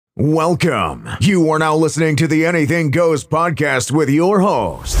Welcome. You are now listening to the Anything Goes podcast with your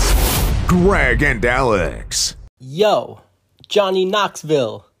hosts, Greg and Alex. Yo, Johnny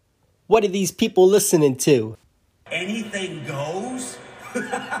Knoxville. What are these people listening to? Anything goes? This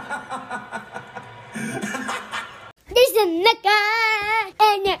is Mecca,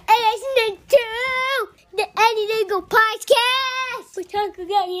 and you're listening to the Anything Go podcast. We're talking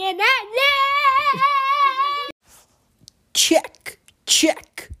about that. Check.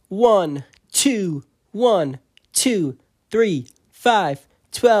 1, 2, 1, 2, 3, 5,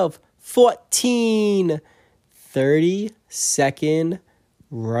 12, 14. 30-second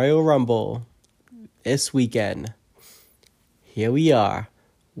Royal Rumble this weekend. Here we are.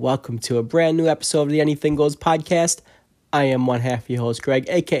 Welcome to a brand new episode of the Anything Goes podcast. I am one half of your host, Greg,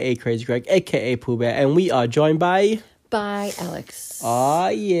 a.k.a. Crazy Greg, a.k.a. Pooh Bear, and we are joined by Alex. Oh,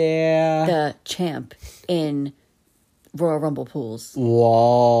 yeah. The champ in Royal Rumble pools.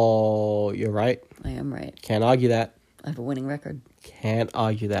 Whoa, you're right. I am right. Can't argue that. I have a winning record. Can't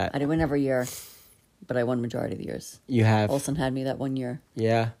argue that. I didn't win every year, but I won majority of the years. You have. Olsen had me that one year.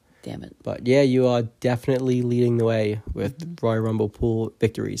 Yeah. Damn it. But yeah, you are definitely leading the way with Royal Rumble pool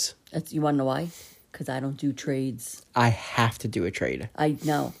victories. You want to know why? Because I don't do trades. I have to do a trade. I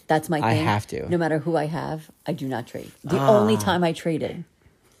know. That's my thing. I have to. No matter who I have, I do not trade. The only time I traded,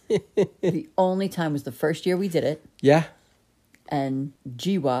 the only time was the first year we did it. Yeah. And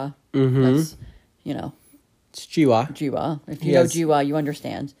Jiwa, It's that's, Jiwa. Jiwa. If you know Jiwa, you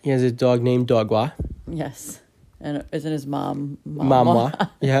understand. He has a dog named Dogwa. Yes. And isn't his mom Mamwa.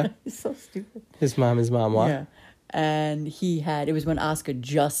 Yeah. He's so stupid. His mom is Mamwa. Yeah. And it was when Asuka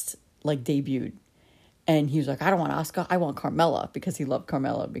just debuted. And he was like, I don't want Asuka, I want Carmella, because he loved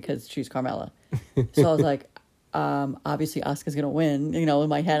Carmella because she's Carmella. So I was like, obviously Asuka's gonna win. In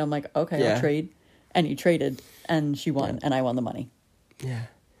my head I'm like, okay, Yeah. I'll trade. And he traded and she won and I won the money. Yeah.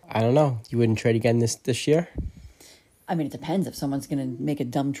 I don't know. You wouldn't trade again this year? I mean, it depends if someone's gonna make a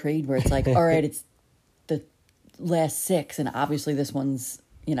dumb trade where it's like, all right, it's the last 6 and obviously this one's,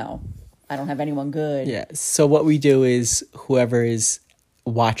 I don't have anyone good. Yeah. So what we do is whoever is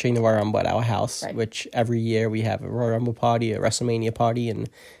watching the Royal Rumble at our house, Right. which every year we have a Royal Rumble party, a WrestleMania party, and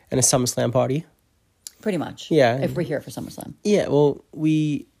a SummerSlam party. Pretty much. Yeah. If we're here for SummerSlam. Yeah, well,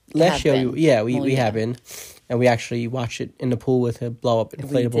 last year, been. we have been, and we actually watched it in the pool with a blow-up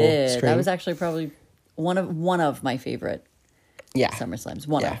inflatable We did. screen. That was actually probably one of my favorite SummerSlams.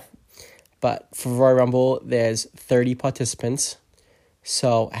 One of. But for Royal Rumble, there's 30 participants,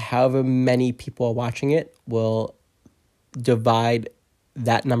 so however many people are watching it, we'll divide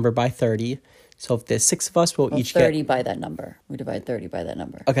that number by 30. So if there's 6 of us, we'll each 30 get... by that number. We divide 30 by that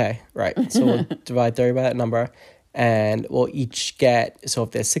number. Okay, right. So we'll divide 30 by that number. And we'll each get... So if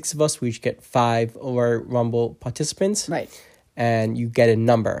there's 6 of us, we each get 5 Royal Rumble participants. Right. And you get a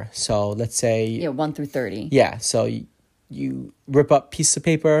number. So let's say... Yeah, 1 through 30. Yeah, so you rip up pieces of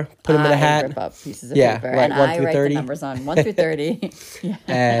paper, put them in a hat. I rip up pieces of Yeah, paper. right, And 1 I through write 30. the numbers on 1 through 30. Yeah.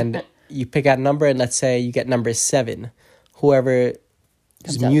 And you pick out a number, and let's say you get number 7. Whoever's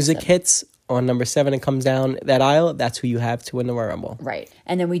Comes out music 7. hits on number 7 and comes down that aisle, that's who you have to win the Royal Rumble. Right.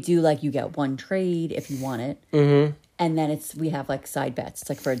 And then we do you get 1 trade if you want it. Mm-hmm. And then we have side bets.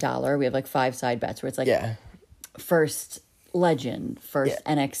 It's for $1. We have 5 side bets where it's first legend, first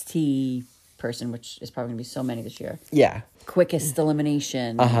NXT person, which is probably going to be so many this year. Yeah. Quickest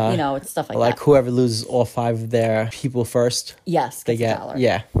elimination. It's stuff like that. Whoever loses all 5 of their people first, Yes, they gets get... $1.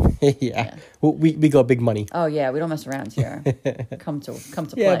 Yeah. Yeah. We go big money. Oh yeah, we don't mess around here. Come to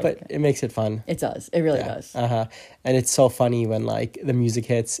Yeah, play. but it makes it fun. It does. It really does. Uh-huh. And it's so funny when the music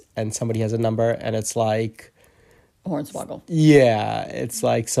hits and somebody has a number and it's Hornswoggle. yeah, it's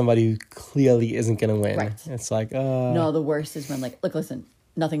somebody who clearly isn't going to win. Right. It's No, the worst is when look, listen,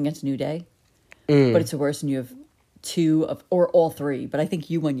 nothing against New Day, but it's the worst when you have 2 of, or all 3. But I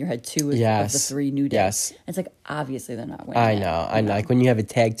think you won your had 2 of the 3 New Day. Yes. It's obviously they're not winning. I know. I know. When you have a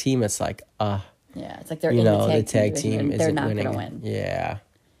tag team, it's Yeah, it's they're you in know, the the tag division, team and isn't they're not winning. going to win. Yeah.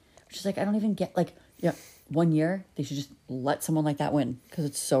 Which is I don't even get 1 year they should just let someone like that win because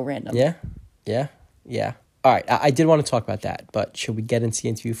it's so random. Yeah. Yeah. Yeah. All right. I did want to talk about that, but should we get into the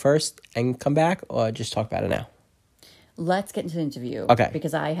interview first and come back, or just talk about it now? Let's get into the interview. Okay.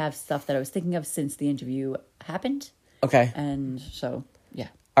 Because I have stuff that I was thinking of since the interview happened. Okay. And so, yeah.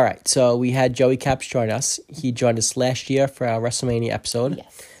 All right. So we had Joey Caps join us. He joined us last year for our WrestleMania episode.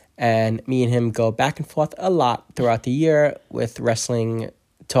 Yes. And me and him go back and forth a lot throughout the year with wrestling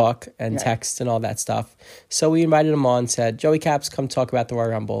talk and Right. text and all that stuff. So we invited him on, said, Joey Caps, come talk about the Royal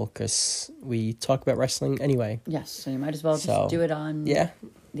Rumble, because we talk about wrestling anyway. Yes. So you might as well just So, do it on Yeah.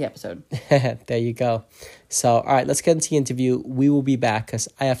 the episode. There you go. So, all right, let's get into the interview. We will be back because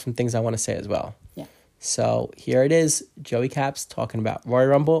I have some things I want to say as well. Yeah. So here it is, Joey Caps talking about Royal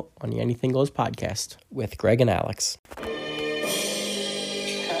Rumble on the Anything Goes podcast with Greg and Alex.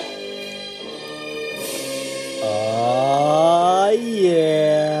 Oh,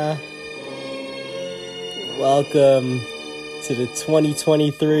 yeah. Welcome to the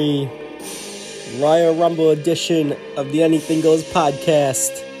 2023 Royal Rumble edition of the Anything Goes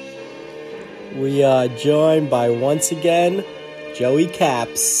podcast. We are joined by, once again, Joey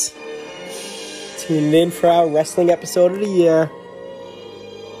Caps. Tuning in for our wrestling episode of the year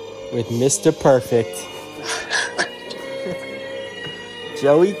with Mr. Perfect.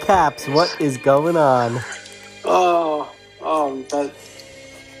 Joey Caps, what is going on?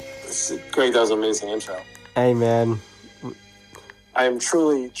 Greg, that was an amazing intro. Hey, man. I am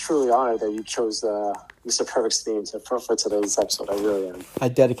truly, truly honored that you chose Mr. Perfect's theme for today's episode. I really am. I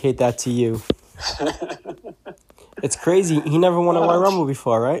dedicate that to you. It's crazy. He never won a Royal Rumble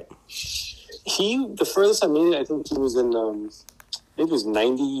before, right? The furthest I made it, I think he was in, maybe it was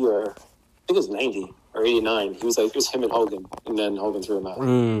 90 or 89. It was him and Hogan, and then Hogan threw him out.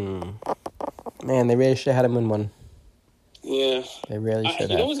 Man, they really should have had him win one. Yeah. They really should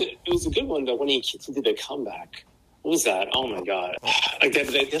have. It was a good one, though, when he did a comeback. What was that? Oh, my God. Like, they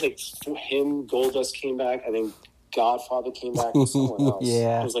like, him, Goldust came back. I think Godfather came back and someone else.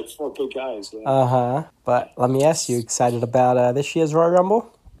 Yeah. It was like 4 big guys. Yeah. Uh-huh. But let me ask you, excited about this year's Royal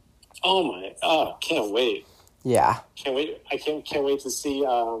Rumble? Can't wait. Yeah. Can't wait. I can't wait to see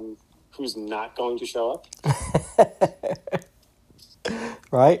who's not going to show up.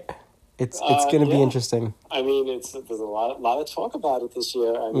 Right? It's going to be interesting. I mean, there's a lot of talk about it this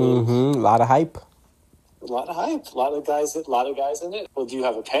year. I mean, A lot of hype. a lot of guys in it. Well, do you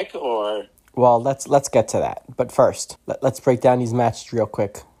have a pick or? Well, let's get to that. But first, let's break down these matches real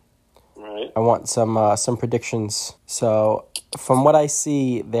quick. Right. I want some predictions. So, from what I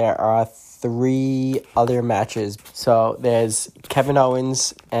see, there are 3 other matches. So, there's Kevin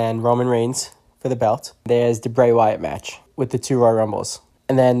Owens and Roman Reigns for the belt. There's the Bray Wyatt match with the 2 Royal Rumbles.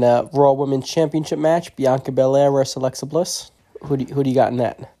 And then Raw Women's Championship match, Bianca Belair versus Alexa Bliss. Who do you got in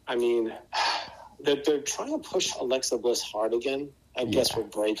that? I mean, they're trying to push Alexa Bliss hard again. I guess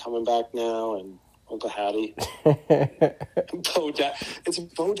with Bray coming back now and Uncle Hattie. It's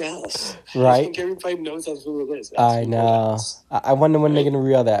Bo Dallas. Right. I think everybody knows that's who it is. I know. I wonder when they're going to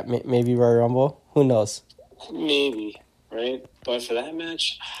reveal that. Maybe Royal Rumble? Who knows? Maybe, right? But for that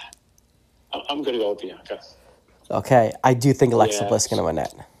match, I'm going to go with Bianca. Okay, I do think Alexa Bliss is going to win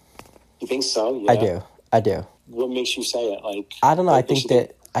that. You think so? Yeah. I do. What makes you say it? I don't know. Like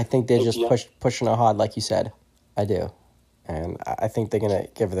I think they're just pushing her hard, like you said. I do. And I think they're going to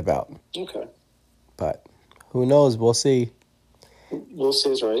give her the belt. Okay. But who knows? We'll see. We'll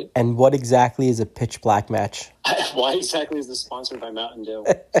see is right. And what exactly is a pitch black match? Why exactly is this sponsored by Mountain Dew?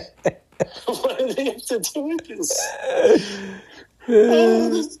 What do they have to do with this?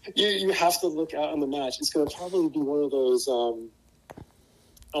 You have to look out on the match. It's going to probably be one of those. Oh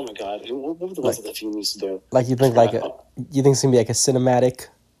my God! What were the ones that the team used to do? Like you think you think it's gonna be like a cinematic?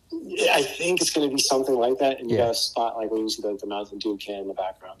 Yeah, I think it's going to be something like that, and you got a spot like when you see the Mountain Dew can in the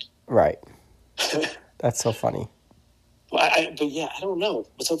background. Right. That's so funny. I don't know.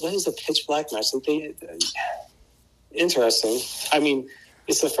 So what is a pitch black match? Interesting. I mean,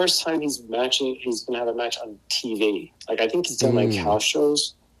 it's the first time he's going to have a match on TV. Like, I think he's done like house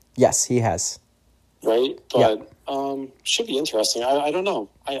shows. Yes, he has. Right? But should be interesting. I don't know.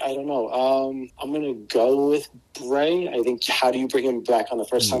 I don't know. I'm going to go with Bray. I think, how do you bring him back on the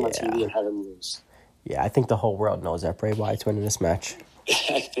first time on TV and have him lose? Yeah, I think the whole world knows that Bray Wyatt's winning this match.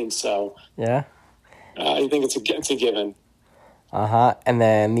 I think so. Yeah? I think it's a given. Uh-huh. And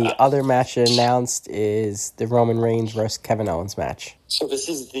then the other match announced is the Roman Reigns versus Kevin Owens match. So this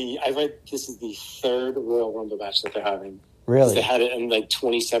is the third Royal Rumble match that they're having. Really? They had it in like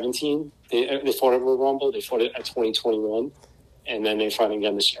 2017. They fought at Royal Rumble. They fought it at 2021. And then they fought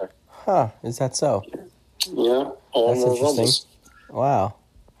again this year. Huh. Is that so? Yeah. All That's Royal interesting. Rumbles. Wow.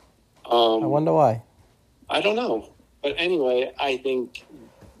 I wonder why. I don't know. But anyway, I think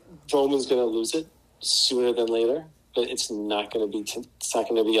Roman's going to lose it sooner than later. But it's not going to be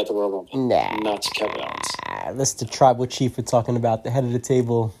at the Royal Rumble. Nah. Not to Kevin Owens. That's the tribal chief we're talking about, the head of the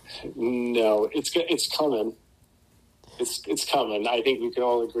table. No, it's coming. It's coming. I think we can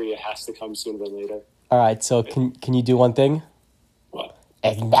all agree it has to come sooner than later. All right, so can you do one thing? What?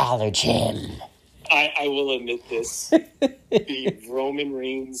 Acknowledge him. I will admit this. The Roman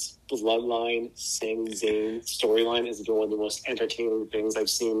Reigns Bloodline Sami Zayn storyline is one of the most entertaining things I've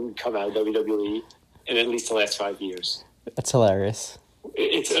seen come out of WWE in at least the last 5 years. That's hilarious.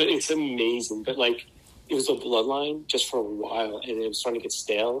 It's amazing, but like it was a bloodline just for a while, and it was starting to get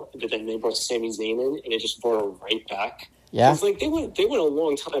stale. But then they brought Sami Zayn in, and it just brought her right back. Yeah, it's like they went a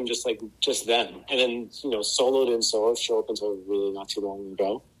long time just them, and then Solo didn't show up until really not too long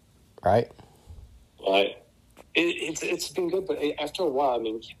ago. Right. But it's been good. But after a while, I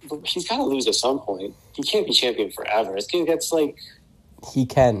mean, he's got to lose at some point. He can't be champion forever. That's like he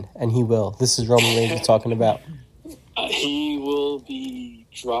can and he will. This is Roman Reigns we're talking about. He will be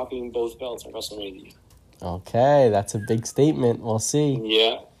dropping both belts at WrestleMania. Okay, that's a big statement. We'll see.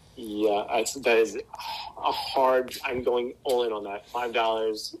 Yeah. That is a hard. I'm going all in on that.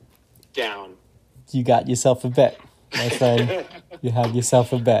 $5 down. You got yourself a bet, my friend. You have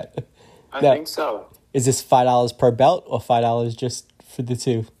yourself a bet. I think so. Is this $5 per belt or $5 just for the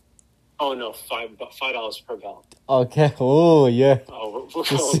two? Oh no, $5 per belt. Okay. Oh yeah. Oh,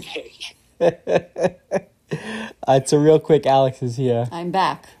 okay. So real quick, Alex is here. I'm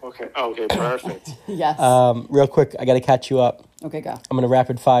back. Okay, perfect. Yes. Real quick, I got to catch you up. Okay, go. I'm going to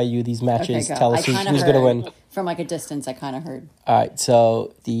rapid fire you these matches. Okay, go. Tell us who's going to win. From like a distance, I kind of heard. All right,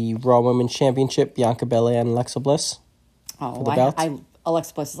 so the Raw Women's Championship, Bianca Belair and Alexa Bliss. Oh, the belt?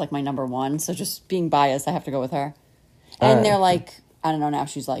 Alexa Bliss is like my number one, so just being biased, I have to go with her. And they're like, I don't know, now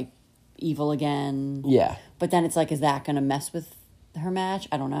she's like evil again. Yeah. But then it's like, is that going to mess with her match?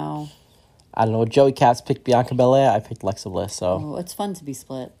 I don't know. Joey Katz picked Bianca Belair. I picked Alexa Bliss, so. Oh, it's fun to be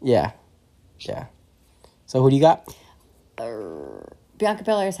split. Yeah. So who do you got? Bianca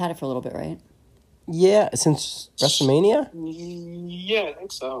Belair's had it for a little bit, right? Yeah, since WrestleMania? Yeah, I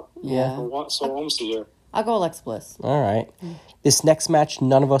think so. Yeah. So almost a year. I'll go Alexa Bliss. All right. This next match,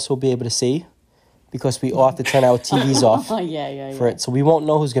 none of us will be able to see because we all have to turn our TVs off yeah. for it. So we won't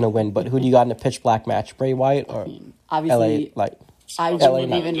know who's going to win, but who do you got in a pitch black match? Bray Wyatt or Obviously, LA Light? I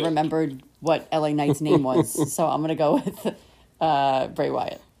wouldn't even remember what LA Knight's name was, so I'm going to go with Bray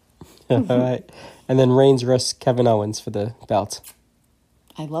Wyatt. All right. And then Reigns versus Kevin Owens for the belt.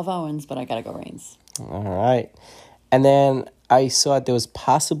 I love Owens, but I got to go Reigns. All right. And then I saw there was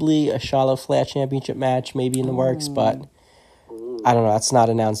possibly a Charlotte Flair championship match maybe in the works, but I don't know. That's not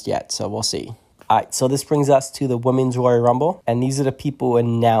announced yet, so we'll see. All right, so this brings us to the Women's Royal Rumble, and these are the people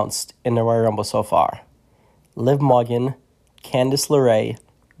announced in the Royal Rumble so far. Liv Morgan, Candice LeRae,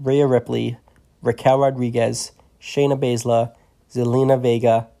 Rhea Ripley, Raquel Rodriguez, Shayna Baszler, Zelina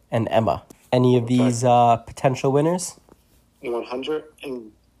Vega, and Emma. Any of these potential winners?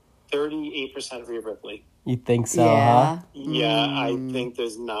 138% Rhea Ripley. You think so, Yeah. huh? Yeah, I think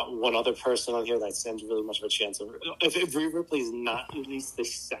there's not one other person on here that stands really much of a chance of it. If Rhea Ripley is not at least the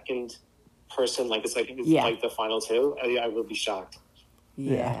second person, like it's like the final two, I would be shocked.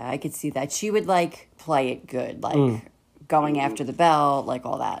 Yeah, I could see that. She would like play it good, like going after the belt, like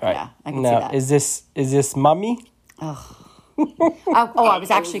all that. Right. Yeah, I can now, see that. Is this Mummy? I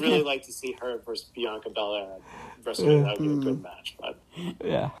was actually I would really gonna. like to see her versus Bianca Belair at WrestleMania. That would be a good match. But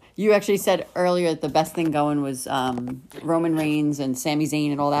Yeah. You actually said earlier the best thing going was Roman Reigns and Sami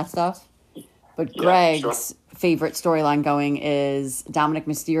Zayn and all that stuff. But Greg's favorite storyline going is Dominic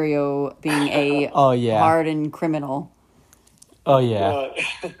Mysterio being a hardened criminal. Oh, yeah.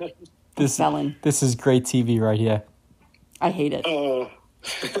 Felon. This is great TV right here. I hate it.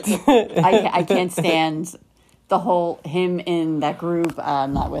 I can't stand the whole him in that group.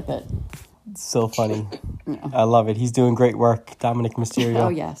 I'm not with it. It's so funny. I love it. He's doing great work, Dominic Mysterio. Oh,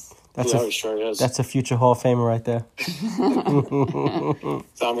 yes. he sure is. That's a future Hall of Famer right there.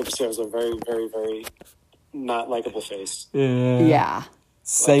 Dominic Mysterio is a very, very, very not likable face. Yeah.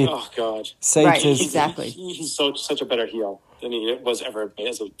 Say, oh God. Say right, his, exactly. He's such a better heel than he was ever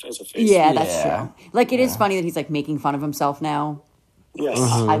as a face. Yeah, that's true. Like, it is funny that he's, like, making fun of himself now. Yes.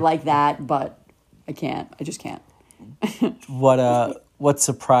 I like that, but I can't. I just can't. What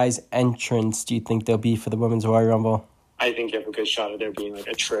surprise entrance do you think there'll be for the Women's Royal Rumble? I think you have a good shot of there being like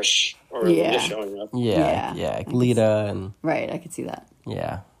a Trish or a Lita showing up. Yeah, Lita and... Right, I could see that.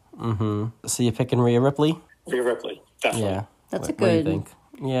 Yeah. Mm-hmm. So you're picking Rhea Ripley? Rhea Ripley, definitely. Yeah. That's What do you think?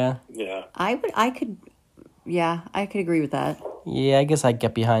 Yeah. Yeah. I could agree with that. Yeah, I guess I'd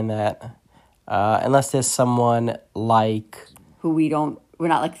get behind that. Unless there's someone like... Who we're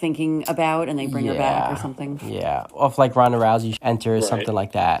not like thinking about, and they bring her back or something. Yeah, or if like Ronda Rousey enters something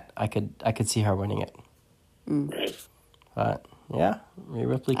like that, I could see her winning it. Right. But yeah, Rhea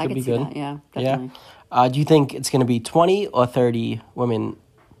Ripley could be see good. That, yeah, definitely. Yeah. Do you think it's going to be 20 or 30 women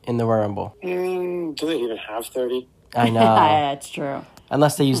in the Royal Rumble? Do they even have 30? I know. That's true.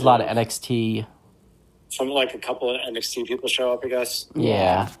 Unless they use a lot of NXT. Something like a couple of NXT people show up, I guess.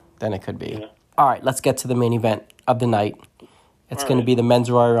 Yeah, then it could be. Yeah. All right, let's get to the main event of the night. It's going to be the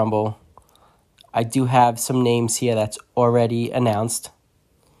Men's Royal Rumble. I do have some names here that's already announced.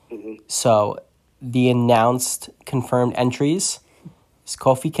 So the announced confirmed entries is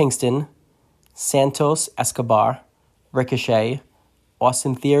Kofi Kingston, Santos Escobar, Ricochet,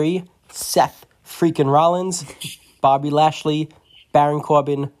 Austin Theory, Seth freaking Rollins, Bobby Lashley, Baron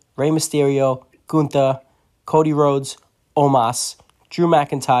Corbin, Rey Mysterio, Gunther, Cody Rhodes, Omos, Drew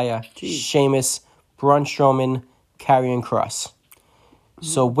McIntyre, Sheamus, Braun Strowman, Karrion Kross.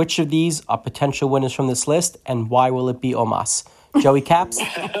 So which of these are potential winners from this list, and why will it be Omos? Joey Caps,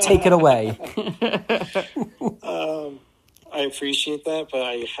 take it away. I appreciate that, but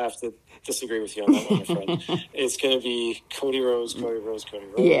I have to disagree with you on that one, my friend. It's going to be Cody Rhodes.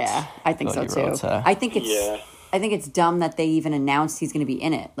 Yeah, I think Cody so too. Rhodes, huh? I think it's dumb that they even announced he's going to be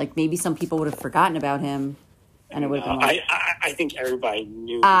in it. Like maybe some people would have forgotten about him, and it would have been like, I think everybody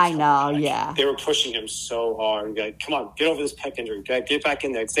knew. I know, yeah. They were pushing him so hard. Like, come on, get over this pec injury. Get back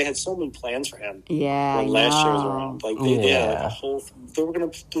in there. 'Cause they had so many plans for him. Yeah, when last year was around. Like, they were going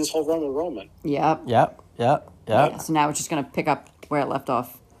to do this whole run with Roman. Yep. Yep. So now it's just going to pick up where it left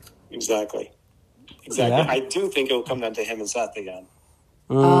off. Exactly. Yeah. I do think it will come down to him and Seth again.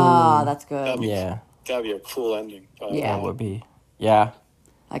 Oh, that's good. That'd be a cool ending. But, Yeah. That would be. Yeah.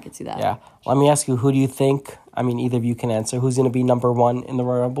 I could see that. Yeah. Let me ask you, who do you think, I mean, either of you can answer, who's going to be number 1 in the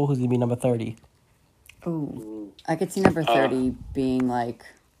Royal Rumble? Who's going to be number 30? Ooh. I could see number 30 being like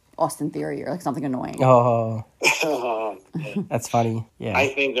Austin Theory or like something annoying. Oh, yeah. that's funny. Yeah. I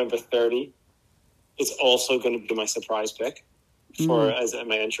think number 30 is also going to be my surprise pick for as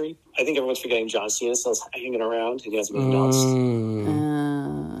my entry. I think everyone's forgetting John Cena still hanging around. He hasn't been announced.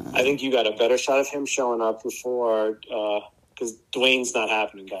 I think you got a better shot of him showing up before because Dwayne's not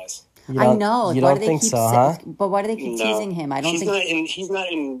happening, guys. I know. You why don't do they think keep so, huh? But why do they keep teasing him? I don't think he's not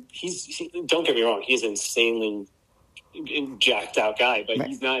in. Don't get me wrong. He's insanely jacked out guy, but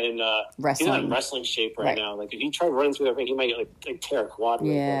he's not in wrestling. He's not in wrestling shape right now. Like if he tried running through that ring, he might like tear a quad.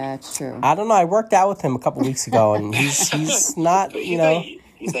 Yeah, it's true. I don't know. I worked out with him a couple weeks ago, and he's not, you know.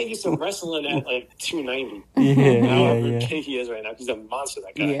 He's not used to wrestling at like 290. Yeah. Big he is right now. He's a monster,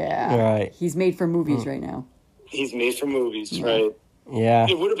 that guy. Yeah. Right. He's made for movies right now. He's made for movies, right? Yeah.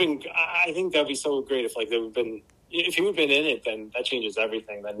 It would have been. I think that'd be so great if there would have been. If he would have been in it, then that changes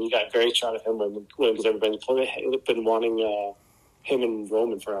everything. Then you got a great shot of him because everybody's been wanting him and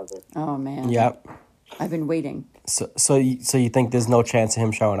Roman forever. Oh man. Yep. I've been waiting. So you think there's no chance of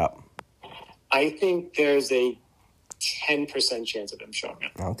him showing up? I think there's a 10% chance of him showing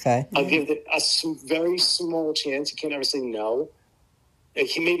up. Okay. I'll give it a very small chance. You can't ever say no. Like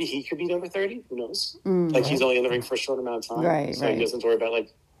maybe he could be number 30. Who knows? Like he's only in the ring for a short amount of time, right? So he doesn't have to worry about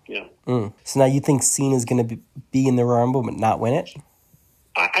So now you think Cena's going to be in the Rumble but not win it?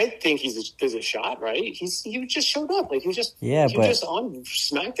 I think there's a shot, right? He just showed up. Like he was just on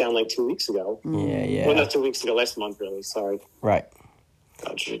SmackDown like 2 weeks ago. Yeah. Well, not 2 weeks ago, last month really. Sorry. Right.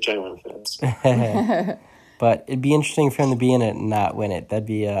 Genuine fans. But it'd be interesting for him to be in it and not win it. That'd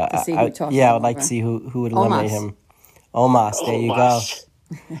be to see who I would like to see who would eliminate him. Omos, there you go.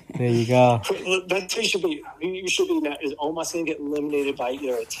 There you go. That's who should be. You should be. Is Omos going to get eliminated by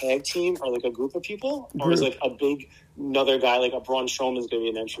either a tag team or like a group of people, or is like another guy like a Braun Strowman's going to be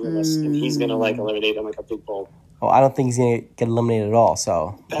an entry with us, and he's going to like eliminate him like a big bull? Well, I don't think he's going to get eliminated at all.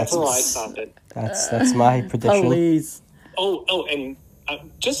 So that's why I stopped it. That's my prediction. Please. Oh, and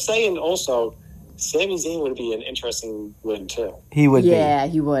just saying also. Sami Zayn would be an interesting win, too. He would be. Yeah,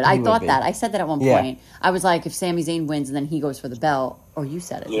 he would. I thought be. that. I said that at one point. I was like, if Sami Zayn wins and then he goes for the belt, or you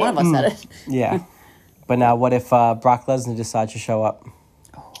said it. Yeah. One of us said it. Yeah. But now what if Brock Lesnar decides to show up?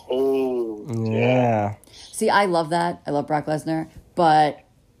 Oh, yeah. See, I love that. I love Brock Lesnar. But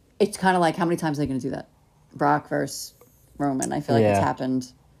it's kind of like, how many times are they going to do that? Brock versus Roman. I feel like it's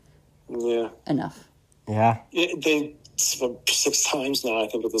happened enough. Yeah. They 6 times now, I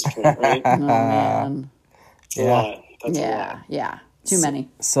think, at this point, right? Oh, man. That's a lot. That's a lot. Yeah. Too many.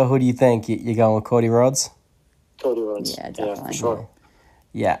 So who do you think? You going with Cody Rhodes? Cody Rhodes. Yeah, definitely. Yeah, for sure.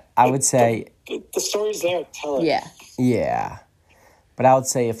 Yeah, I would say... The story's there. Tell it. Yeah. Yeah. But I would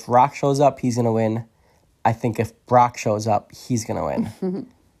say if Rock shows up, he's going to win. I think if Brock shows up, he's going to win.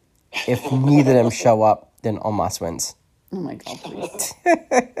 If neither of them show up, then Omos wins. Oh, my God, please.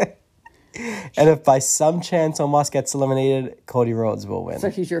 And if by some chance Omos gets eliminated, Cody Rhodes will win. So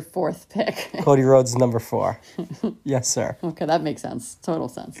he's your 4th pick. Cody Rhodes is number 4. Yes, sir. Okay, that makes sense. Total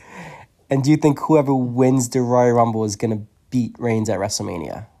sense. And do you think whoever wins the Royal Rumble is going to beat Reigns at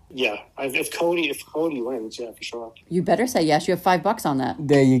WrestleMania? Yeah. If Cody wins, yeah, for sure. You better say yes. You have $5 on that.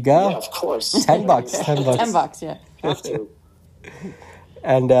 There you go. Yeah, of course. $10. $10. $10, yeah. Have to.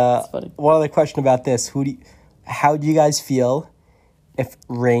 And funny. one other question about this: how do you guys feel if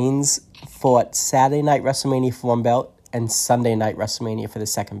Reigns fought Saturday night WrestleMania for one belt and Sunday night WrestleMania for the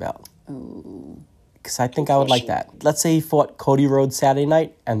second belt? Because I think I would like that. Let's say he fought Cody Rhodes Saturday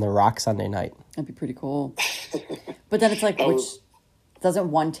night and The Rock Sunday night. That'd be pretty cool. But then it's like, which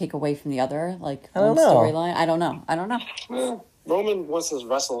doesn't one take away from the other? Like, I don't one know. storyline? I don't know. Well, Roman wants to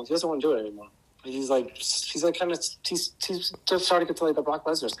wrestle. He doesn't want to do it anymore. He's kind of he's just starting to get to like the Brock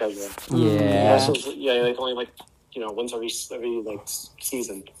Lesnar schedule. Yeah. Like only like once every like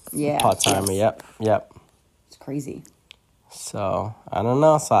season. Yeah. Part timer. Yep. It's crazy. So I don't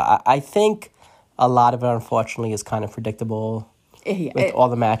know. So I think a lot of it, unfortunately, is kind of predictable with all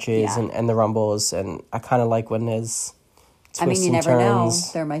the matches and the rumbles, and I kind of like when there's twists you and never know.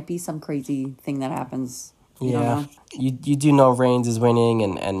 turns. There might be some crazy thing that happens. You don't Yeah, know. you do know Reigns is winning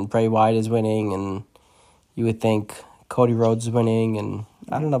and Bray Wyatt is winning, and you would think Cody Rhodes is winning, and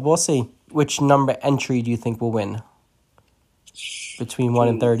I don't know, but we'll see. Which number entry do you think will win? Between 1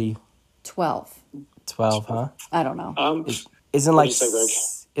 and 30? 12. 12, huh? I don't know. Isn't what like do you say, Greg?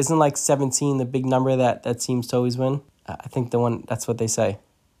 isn't like 17 the big number that seems to always win? I think that's what they say.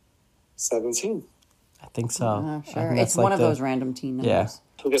 17. I think so. Oh, I sure. think It's that's one like of those random team numbers. Yeah.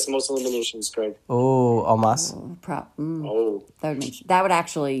 Who gets the most eliminations, Greg? Oh, Omos. Oh, That would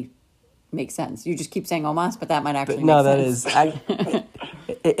actually make sense. You just keep saying Omos, but that might actually No, make that sense. is.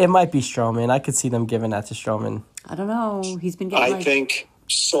 It might be Strowman. I could see them giving that to Strowman. I don't know. He's been getting I think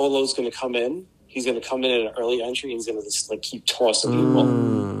Solo's going to come in. He's going to come in at an early entry. And he's going to just like keep tossing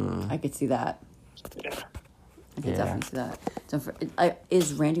people. I could see that. Yeah. I could definitely see that.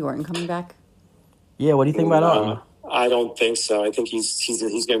 Is Randy Orton coming back? Yeah, what do you think about Orton? I don't think so. I think he's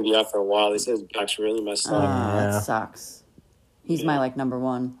going to be out for a while. They said his back's really messed up. That sucks. He's my number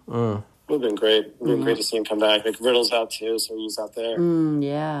one. Would have been great. It would have been great to see him come back. Like Riddle's out too, so he's out there.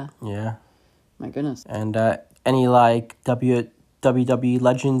 Yeah. Yeah. My goodness. And any WWE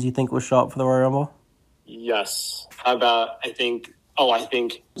legends you think will show up for the Royal Rumble? Yes. How about I think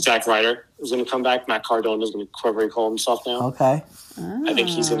Zack Ryder is going to come back. Matt Cardona is going to whoever he call himself now. Okay. I think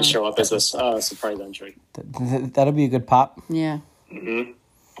he's going to show up as a surprise entry. That'll be a good pop. Yeah.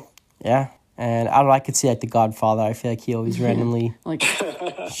 Yeah. And I don't know, I could see like the Godfather. I feel like he always randomly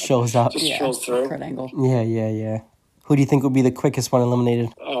shows up. Just shows through. Kurt Angle. Yeah. Who do you think would be the quickest one eliminated?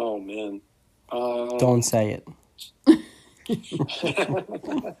 Oh man. Don't say it.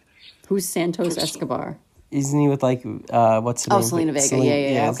 Who's Santos Escobar? Isn't he with like what's her name? Selena Vega.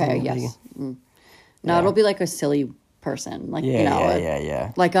 Yeah. Okay. Selena Yes. Vega. No, it'll be like a silly person. Like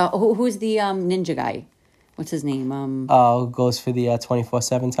Yeah. Like who's the ninja guy? What's his name? Goes for the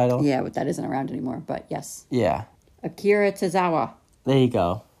 24/7 title. Yeah, but that isn't around anymore. But yes, Yeah. Akira Tozawa. There you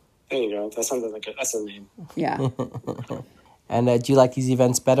go. There you go. That sounds like that's a name. Yeah. And do you like these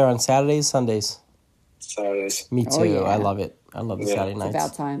events better on Saturdays, Sundays? Saturdays. Me too. yeah. I love it. I love the Saturday nights.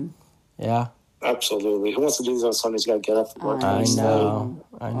 About time. Yeah. Absolutely. Who wants to do these on Sundays? You got to get up and work. I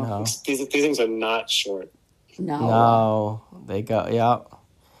know. These things are not short. No, they go. Yeah.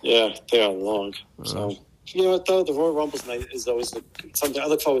 Yeah, they are long. So you know what though, the Royal Rumble night is always something I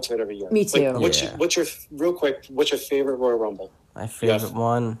look forward to it every year. Me too. What's your real quick? What's your favorite Royal Rumble? My favorite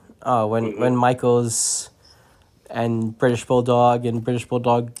one. Oh, when Michaels and British Bulldog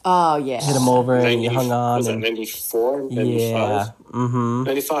Oh yeah. hit him over and he hung on. Was that And 94? 95? yeah.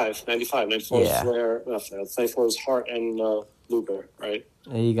 95. 94 Yeah. Flair. 94 was Hart and Luger, right?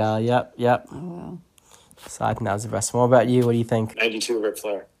 There you go. Yep. Oh wow. So I think that was the best one. What about you? What do you think? 92 Ric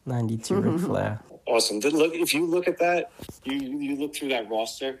Flair. 92 Ric Flair. Awesome. If you look at that, you look through that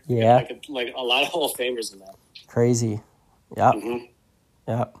roster. Yeah. Like a lot of Hall of Famers in that. Crazy. Yep.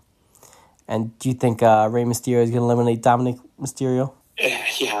 Yep. And do you think Rey Mysterio is going to eliminate Dominic Mysterio?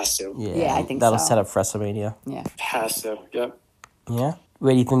 He has to. Yeah, I think that'll so. set up for WrestleMania. Yeah. Has to. Yep. Yeah.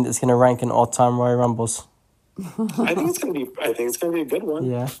 Where do you think it's going to rank in all-time Royal Rumbles? I think it's gonna be a good one.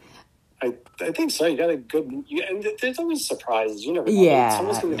 Yeah. I think so. You got a good. And there's always surprises. You never know. Yeah,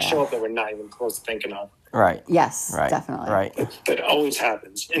 Someone's going to show up that we're not even close to thinking of. Right. Yes. Right. Definitely. Right. That always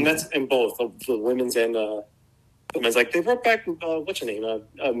happens, and that's in both the women's and the men's. Like they brought back what's her name,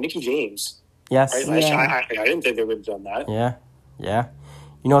 Mickey James. Yes. Right? Last year, I didn't think they would have done that. Yeah. Yeah.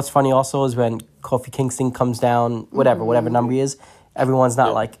 You know what's funny also is when Kofi Kingston comes down, whatever number he is, everyone's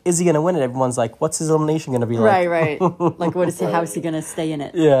not like, is he going to win it? Everyone's like, what's his elimination going to be like? Right. Like, how is he going to stay in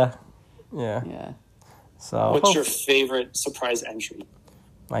it? Yeah. So, What's your favorite surprise entry?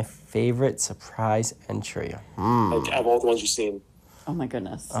 my favorite surprise entry? Like of all the ones you've seen. Oh my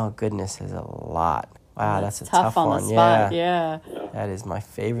goodness. Oh, goodness, there's a lot. Wow, that's a Tough on one. the spot. Yeah. That is my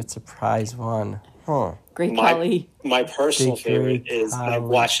favorite surprise one. Huh. Great Khali. My personal Big favorite Great is I've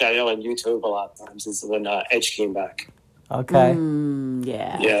watched that on YouTube a lot of times. Is when Edge came back. Okay.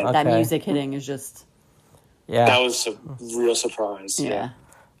 Yeah. That Okay. music hitting is just, Yeah. That was a real surprise. yeah.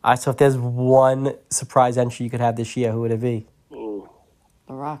 All right, so if there's one surprise entry you could have this year, who would it be? Ooh.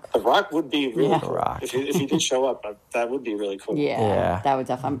 The Rock. The Rock would be really Yeah. cool. The Rock. If he did show up, that would be really cool. Yeah. That would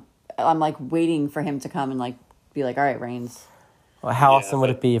definitely, I'm like waiting for him to come and like be like, all right, Reigns. Well, how Yeah, awesome would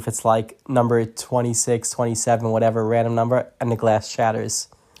but- it be if it's like number 26, 27, whatever, random number, and the glass shatters,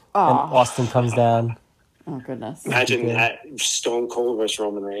 and Austin comes down? Oh, goodness. Imagine that Stone Cold versus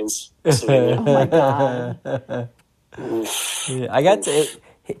Roman Reigns. Oh, my God. Yeah, I got to,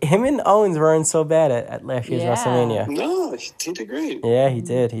 him and Owens weren't so bad at last year's Yeah. WrestleMania. No, he did great. Yeah, he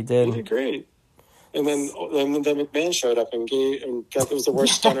did. He He did did. great. And then McMahon showed up and got it was the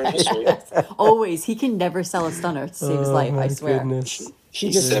worst stunner in history. Always. He can never sell a stunner to save his life, I swear. Goodness.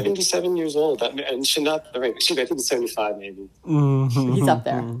 He's 77 years old, and should not. Right, I think he's 75 maybe. He's up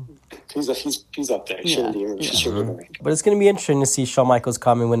there. He's up there. He shouldn't be. He shouldn't be in the ring. But it's going to be interesting to see Shawn Michaels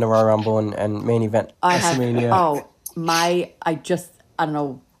come and win the Royal Rumble and main event WrestleMania. I don't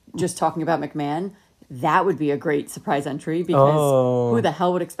know, just talking about McMahon, that would be a great surprise entry because who the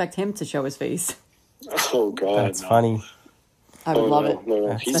hell would expect him to show his face? Oh God, That's funny. I would love it.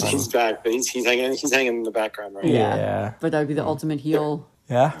 No. He's back, but he's hanging in the background right now. Yeah. But that would be the ultimate heel.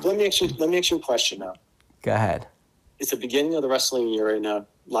 Yeah? Let me ask you a question now. Go ahead. It's the beginning of the wrestling year right now.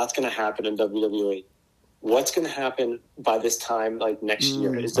 Lots going to happen in WWE. What's going to happen by this time, like next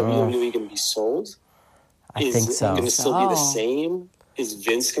year? Is WWE going to be sold? I think Is it so. going to still be the same? Is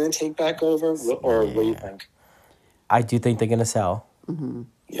Vince going to take back over, or what do you think? I do think they're going to sell.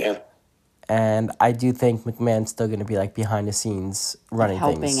 Yeah. And I do think McMahon's still going to be like behind the scenes running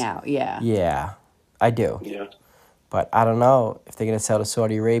Helping things. out, yeah. Yeah, I do. Yeah. But I don't know if they're going to sell to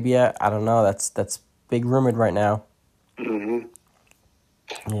Saudi Arabia. I don't know. That's big rumored right now.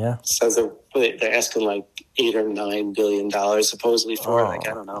 Yeah. Says they're asking like $8 or $9 billion supposedly for it. Like,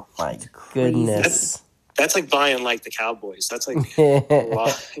 I don't know. My goodness. That's like buying like the Cowboys. That's like a lot,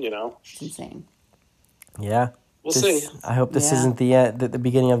 It's insane. Yeah. We'll see. I hope this Yeah. isn't the end, the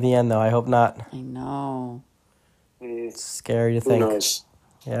beginning of the end, though. I hope not. I know. It's scary to Who think. knows?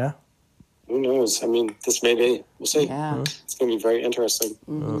 Yeah. Who knows? I mean, this may be. We'll see. Yeah. It's going to be very interesting.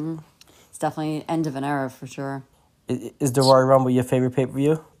 It's definitely an end of an era for sure. Is the Royal Rumble your favorite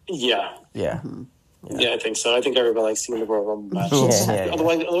pay-per-view? Yeah. Yeah. Yeah, I think so. I think everybody likes seeing the Royal Rumble matches. Yeah.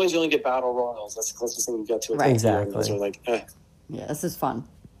 Otherwise, you only get Battle Royals. That's the closest thing you get to it. Right. Exactly. Those are like, Yeah, this is fun.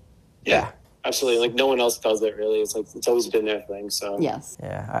 yeah, absolutely. Like, no one else does it, really. It's like, it's always been their thing, so. Yes.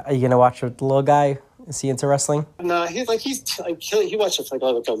 Yeah. Are you going to watch with the little guy? Is he into wrestling? No, he watched it for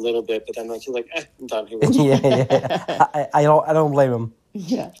like a little bit, but then like he's like, I'm done. He Yeah. I don't blame him.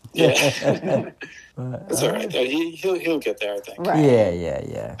 Yeah. Yeah, it's all right. He'll get there. I think. Right.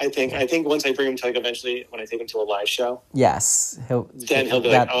 Yeah. I think once I bring him to like eventually when I take him to a live show, Yes. then he'll be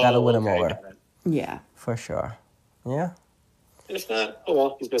like, oh, that'll win him okay, I over. got it. Yeah. For sure. Yeah. And if not, oh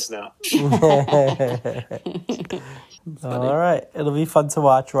well, he's missing out. All right. It'll be fun to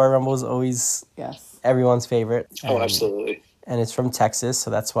watch. Royal Rumble is always Yes. everyone's favorite. Oh, absolutely. And it's from Texas, so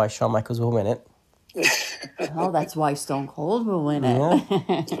that's why Shawn Michaels will win it. Oh, that's why Stone Cold will win it.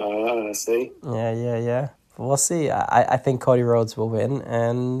 Yeah. See, Yeah. But we'll see. I think Cody Rhodes will win,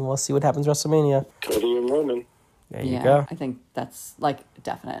 and we'll see what happens WrestleMania. Cody and Roman, There you Yeah. go. I think that's like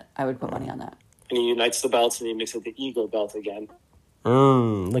definite. I would put money on that. and he unites the belts and he makes it the Ego belt again.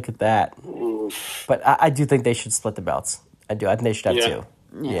 Look at that. Oof. But I do think they should split the belts. I do. I think they should have Yeah. two.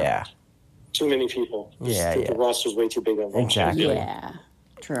 Yeah. Too many people. Yeah, The roster's way too big. Of one Exactly. champion. Yeah.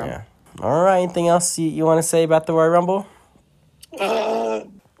 True. Yeah. All right. Anything else you want to say about the Royal Rumble?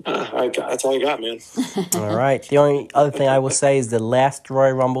 That's all I got, man. All right. The only other thing I will say is the last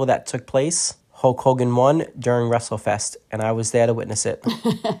Royal Rumble that took place, Hulk Hogan won during WrestleFest, and I was there to witness it.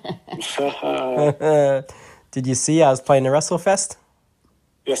 Did you see I was playing the WrestleFest?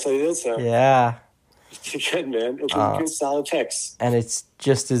 Yes, I did, sir. Yeah. Good, man. It's good, solid picks. And it's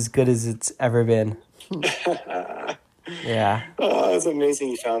just as good as it's ever been. Yeah. Oh, that's amazing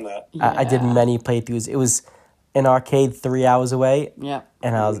you found that. I did many playthroughs. It was an arcade 3 hours away. Yep.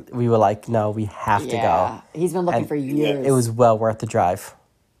 And we were like, no, we have to go. He's been looking And for years. It was well worth the drive.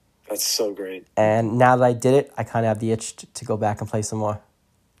 That's so great. And now that I did it, I kind of have the itch to go back and play some more.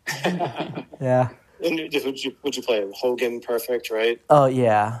 Yeah. And would you play Hogan Perfect, right? Oh,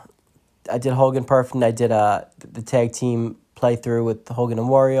 yeah. I did Hogan Perfect, and I did the tag team playthrough with Hogan and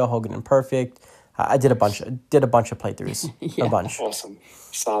Warrior, Hogan and Perfect. I did a bunch of playthroughs. A bunch. Awesome.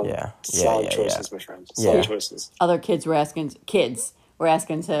 Solid. Yeah. Solid Yeah. choices, my friend. Solid Yeah. choices. Other kids were asking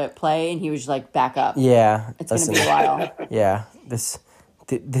to play, and he was just like, back up. Yeah. It's going to be a while. Yeah. This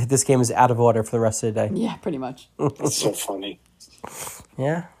This game is out of order for the rest of the day. Yeah, pretty much. It's so funny.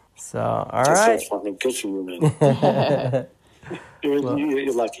 Yeah. So, all It's right. so funny. Good for you, man. You're lucky.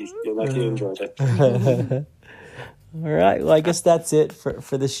 You're lucky you enjoyed it. All right. Well, I guess that's it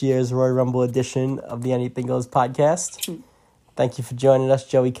for this year's Royal Rumble edition of the Anything Goes podcast. Thank you for joining us,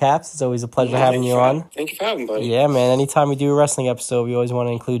 Joey Caps. It's always a pleasure having you on. Thank you for having me, buddy. Yeah, man. Anytime we do a wrestling episode, we always want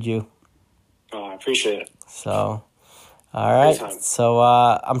to include you. Oh, I appreciate it. So, all right. Anytime. So,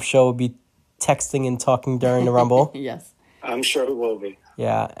 I'm sure we'll be texting and talking during the Rumble. Yes. I'm sure it will be.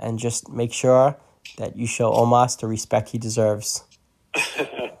 Yeah, and just make sure that you show Omos the respect he deserves.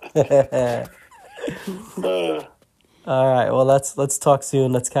 All right. Well, let's talk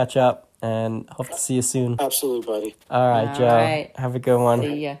soon. Let's catch up, and hope to see you soon. Absolutely, buddy. All right, All Joe. right. Have a good one.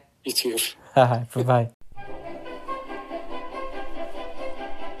 See ya. You too. Bye bye.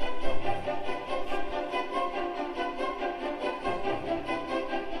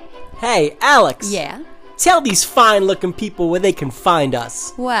 Hey, Alex. Yeah. Tell these fine-looking people where they can find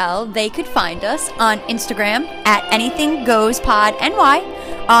us. Well, they could find us on Instagram at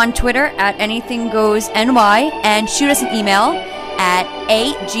anythinggoespodny, on Twitter at anythinggoesny, and shoot us an email at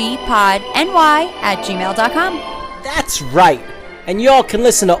agpodny@gmail.com. That's right. And y'all can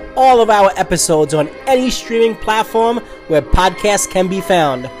listen to all of our episodes on any streaming platform where podcasts can be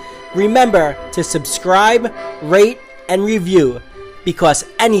found. Remember to subscribe, rate, and review, because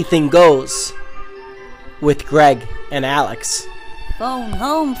anything goes. With Greg and Alex. Phone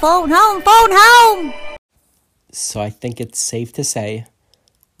home, phone home, phone home! So I think it's safe to say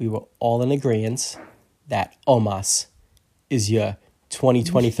we were all in agreement that Omos is your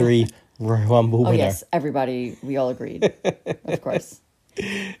 2023 Royal Rumble winner. Oh, yes. Everybody, we all agreed. Of course.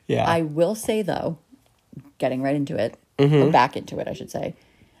 Yeah. I will say, though, getting right into it, or back into it, I should say,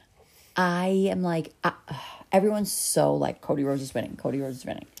 I am like, everyone's so like, Cody Rhodes is winning. Cody Rhodes is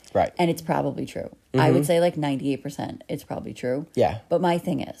winning. Right. And it's probably true. I would say like 98% it's probably true. Yeah. But my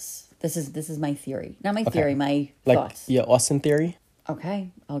thing is, this is my theory. Not my theory, my Like thoughts. your Austin theory? Okay,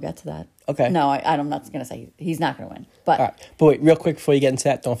 I'll get to that. Okay. No, I'm not going to say he's not going to win. But All right. But wait, real quick before you get into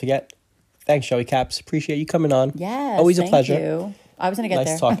that, don't forget. Thanks, Joey Caps. Appreciate you coming on. yes, Always a thank pleasure. you. I was going to get Nice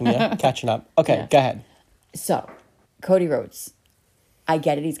there. talking to you. Catching up. Okay, Yeah. go ahead. So, Cody Rhodes. I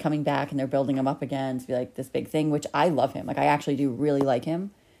get it. He's coming back and they're building him up again to be like this big thing, which I love him. Like, I actually do really like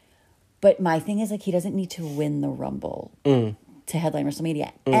him. But my thing is, like, he doesn't need to win the Rumble to headline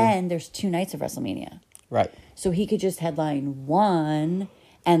WrestleMania. And there's 2 nights of WrestleMania. Right. So he could just headline one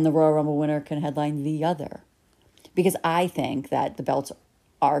and the Royal Rumble winner can headline the other. Because I think that the belts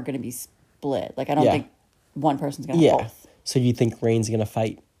are going to be split. Like, I don't Yeah. think one person's going to have Yeah. both. So you think Reigns going to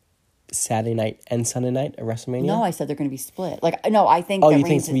fight Saturday night and Sunday night at WrestleMania? No, I said they're going to be split. Like, no, I think Oh, that you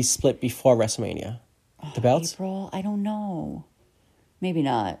think Reigns it's going to be split before WrestleMania? The belts? April? I don't know. Maybe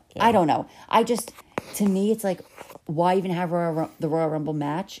not. I don't know. I just, to me, it's like, why even have the Royal Rumble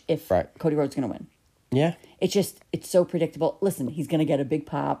match if Right. Cody Rhodes is going to win? Yeah. It's just, it's so predictable. Listen, he's going to get a big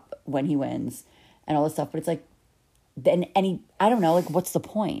pop when he wins and all this stuff, but it's like, then I don't know, like, what's the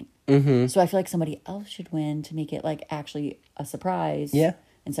point? Mm-hmm. So I feel like somebody else should win to make it, like, actually a surprise. Yeah.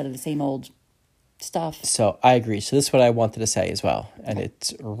 Instead of the same old stuff. So I agree. So this is what I wanted to say as well. And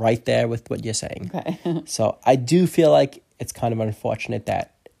it's right there with what you're saying. Okay. So I do feel like it's kind of unfortunate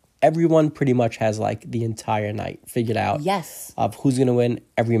that everyone pretty much has like the entire night figured out. Yes. Of who's going to win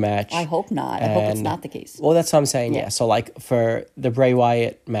every match. I hope not. I hope it's And- not the case. Well, that's what I'm saying. Yeah. Yeah. So like for the Bray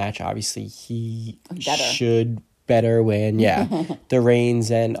Wyatt match, obviously he Better. should better win. Yeah. The Reigns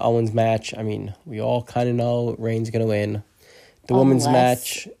and Owens match. I mean, we all kind of know Reigns going to win. The women's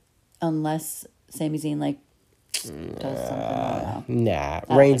Unless- match. Unless Sami Zayn, like, does something. I don't know. Nah.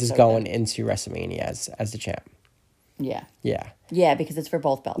 don't Reigns think is so going into WrestleMania as the champ. Yeah. Yeah. Yeah, because it's for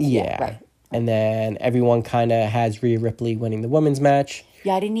both belts. Yeah. Right. And then everyone kind of has Rhea Ripley winning the women's match.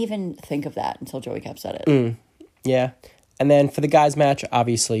 Yeah, I didn't even think of that until Joey Cap said it. Yeah. And then for the guys' match,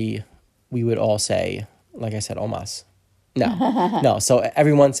 obviously, we would all say, like I said, Omos. No. No. So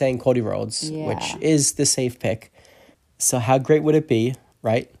everyone's saying Cody Rhodes, Yeah. which is the safe pick. So how great would it be,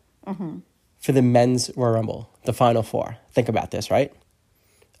 right? For the men's Royal Rumble, the Final Four. Think about this, right?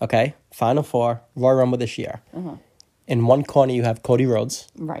 Okay. Final Four, Royal Rumble this year. In one corner, you have Cody Rhodes.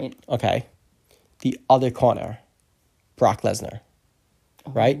 Right. Okay. The other corner, Brock Lesnar.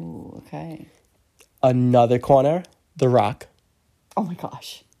 Right? Ooh, okay. Another corner, The Rock. Oh my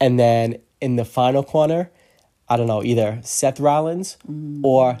gosh. And then in the final corner, I don't know, either Seth Rollins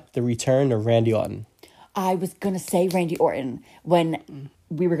or the return of Randy Orton. I was going to say Randy Orton when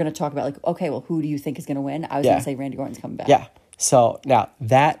we were going to talk about, like, okay, well, who do you think is going to win? I was Yeah. going to say Randy Orton's coming back. Yeah. So now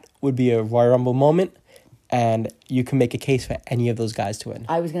that would be a Royal Rumble moment. And you can make a case for any of those guys to win.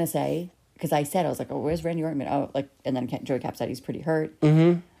 I was going to say, because I was like, oh, where's Randy Orton? Oh, like, and then Joey Cap said he's pretty hurt.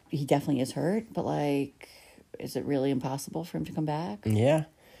 Mm-hmm. He definitely is hurt, but like, is it really impossible for him to come back? Yeah.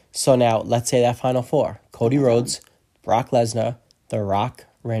 So now, let's say that Final Four. Cody Rhodes, Brock Lesnar, The Rock,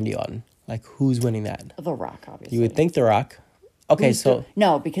 Randy Orton. Like, who's winning that? The Rock, obviously. You would think The Rock. Okay,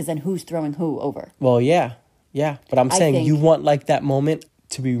 no, because then who's throwing who over? Well, yeah. Yeah. But I'm saying you want, like, that moment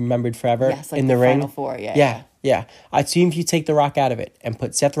to be remembered forever like in the ring. Final Four, yeah. I'd see if you take The Rock out of it and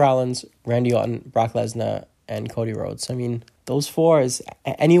put Seth Rollins, Randy Orton, Brock Lesnar, and Cody Rhodes. I mean, those four is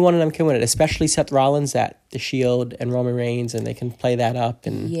any one of them can win it, especially Seth Rollins at the Shield and Roman Reigns, and they can play that up.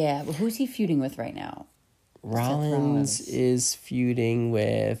 And yeah, but who's he feuding with right now? Rollins is feuding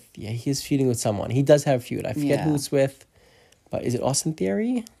with he's feuding with someone. He does have a feud. I forget who it's with, but is it Austin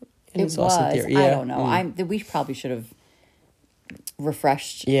Theory? It was. Austin Theory. I don't know. We probably should have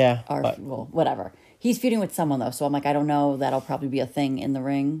refreshed. Whatever. He's feuding with someone though, so I'm like, I don't know. That'll probably be a thing in the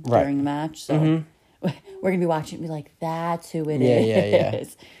ring during the match. So we're gonna be watching and be like, that's who it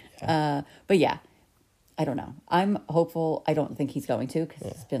is. But yeah, I don't know. I'm hopeful. I don't think he's going to because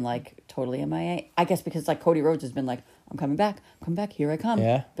it's been like totally MIA. I guess because like Cody Rhodes has been like, I'm coming back, here I come.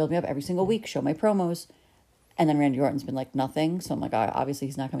 Yeah. Build me up every single week, show my promos. And then Randy Orton's been like nothing. So I'm like, obviously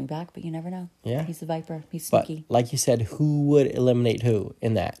he's not coming back, but you never know. Yeah. He's the Viper. He's sneaky. But like you said, who would eliminate who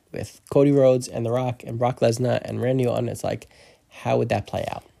in that? With Cody Rhodes and The Rock and Brock Lesnar and Randy Orton, it's like, how would that play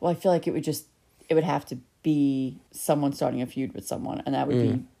out? Well, I feel like it would have to be someone starting a feud with someone, and that would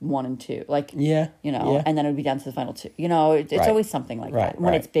be 1 and 2. Like, and then it would be down to the final 2. You know, it's always something like that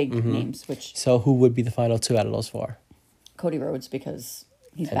when it's big names. So who would be the final 2 out of those 4? Cody Rhodes, because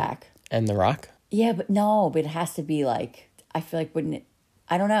he's back. And The Rock? Yeah, but it has to be like, I feel like wouldn't it,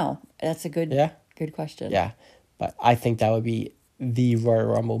 I don't know. That's a good question. Yeah, but I think that would be the Royal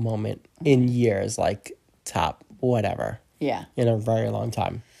Rumble moment in years, like top whatever. Yeah. In a very long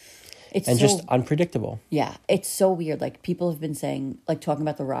time. It's just unpredictable. Yeah, it's so weird. Like, people have been saying, like, talking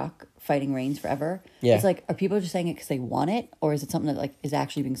about The Rock fighting Reigns forever. Yeah. It's like, are people just saying it because they want it? Or is it something that, like, is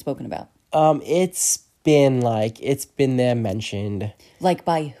actually being spoken about? It's been there mentioned. Like,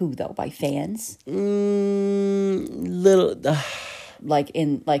 by who, though? By fans?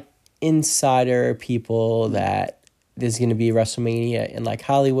 Insider people that there's going to be WrestleMania in, like,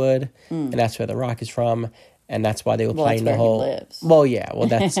 Hollywood. And that's where The Rock is from. And that's why they were playing the whole. He lives. Well, yeah. Well,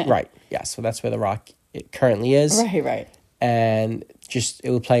 that's right. Yeah. So that's where The Rock currently is. Right. And it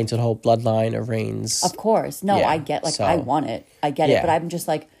would play into the whole bloodline of Reigns. Of course. No, I get. Like, I want it. I get it. But I'm just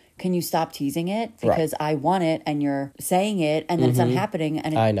like, can you stop teasing it? Because I want it, and you're saying it, and then it's not happening,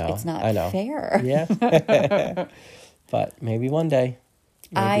 and it's not fair. Yeah. But maybe one day.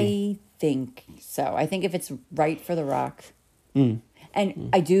 I think so. I think if it's right for The Rock. And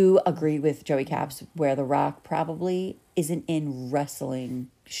I do agree with Joey Caps where The Rock probably isn't in wrestling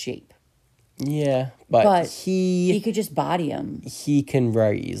shape. Yeah, but he could just body him. He can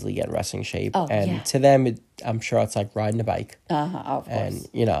very easily get in wrestling shape. To them, I'm sure it's like riding a bike. Of course. And,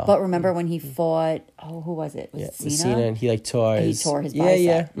 you know. But remember when he fought, who was it? Was it Cena? Cena, and he tore his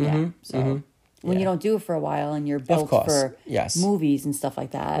bicep. Yeah. So when you don't do it for a while and you're built for movies and stuff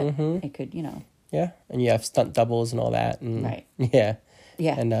like that, it could, Yeah, and you have stunt doubles and all that. And, right. Yeah.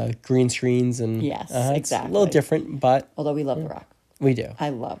 And green screens and... Yes, exactly. It's a little different, but... Although we love The Rock. We do. I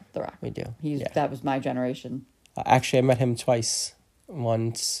love The Rock. We do. That was my generation. Actually, I met him twice.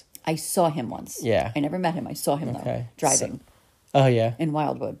 Once. I saw him once. Yeah. I never met him. I saw him, though, driving. Oh, yeah? In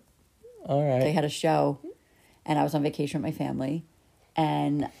Wildwood. All right. They had a show, and I was on vacation with my family,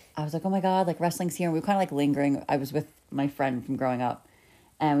 and I was like, oh, my God, like, wrestling's here. And we were kind of, like, lingering. I was with my friend from growing up,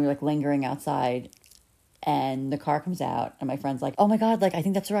 and we were, like, lingering outside, and the car comes out, and my friend's like, oh, my God, like, I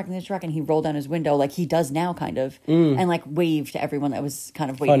think that's The Rock, and he rolled down his window, like he does now, kind of, and, like, waved to everyone that was kind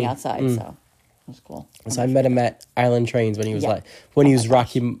of waiting outside, so it was cool. So I met him at Island Trains when he was he was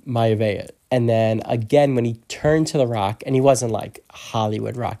Rocky Maivia. And then, again, when he turned to The Rock, and he wasn't, like,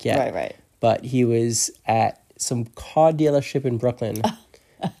 Hollywood Rock yet. Right. But he was at some car dealership in Brooklyn,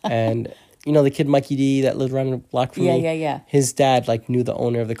 and... You know, the kid Mikey D that lived around the block from me? Yeah. His dad, like, knew the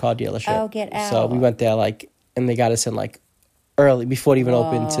owner of the car dealership. Oh, get out. So we went there, like, and they got us in, like, early, before it even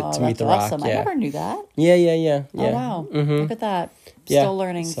opened to meet The Rock. Awesome. Yeah. I never knew that. Yeah. Oh, wow. Look at that. Still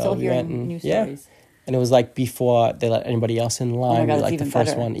learning, still hearing new stories. And it was, like, before they let anybody else in line. Oh, my God, like, it's the even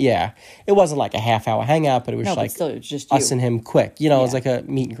first better. one. Yeah. It wasn't, like, a half-hour hangout, but it was, no, like, but still, it was just you. us and him quick. You know, it was like a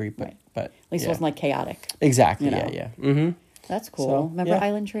meet and greet, but At least it wasn't, like, chaotic. Exactly, you know? yeah. Mm-hmm. That's cool. So, Remember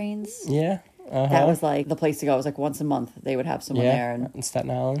Island Trains? Yeah. That was like the place to go. It was like once a month they would have someone there. And in Staten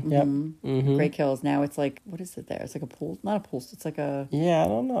Island. Yep. Mm-hmm. Great Kills. Now it's like, what is it there? It's like a pool. Not a pool. It's like a... Yeah, I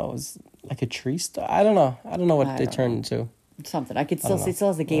don't know. It's like a tree I don't know. I don't know what they turned into. Something. I could still see. It still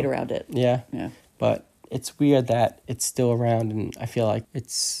has a gate around it. Yeah. Yeah. But it's weird that it's still around, and I feel like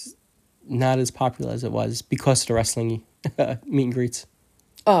it's not as popular as it was because of the wrestling meet and greets.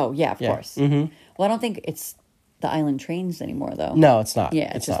 Oh, yeah, of course. Mm-hmm. Well, I don't think it's the Island Trains anymore, though. No, it's not.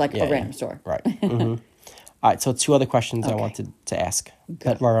 Yeah, it's just not. like a random store. Right. Mm-hmm. All right, so 2 other questions I wanted to ask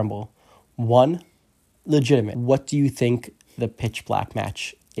at Royal Rumble. 1, legitimate. What do you think the pitch black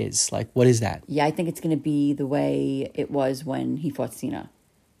match is? Like, what is that? Yeah, I think it's going to be the way it was when he fought Cena.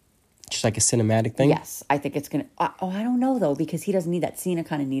 Just like a cinematic thing? Yes, I think it's going to... I don't know, though, because he doesn't need that. Cena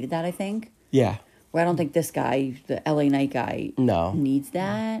kind of needed that, I think. Yeah. Where I don't think this guy, the LA Knight guy, needs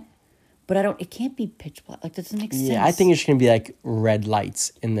that. But it can't be pitch black. Like, that doesn't make sense. Yeah, I think it's going to be like red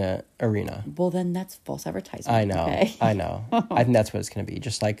lights in the arena. Well, then that's false advertising. I know. Okay? I know. I think that's what it's going to be.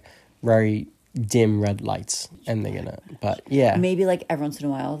 Just like very dim red lights. And they're going to, but yeah. Maybe like every once in a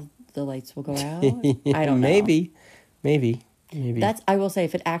while, the lights will go out. I don't know. Maybe. I will say,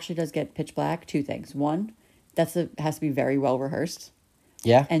 if it actually does get pitch black, 2 things. 1, has to be very well rehearsed.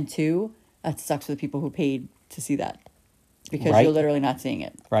 Yeah. And 2, that sucks for the people who paid to see that. Because Right. you're literally not seeing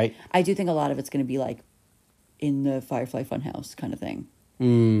it. Right. I do think a lot of it's going to be like in the Firefly Funhouse kind of thing.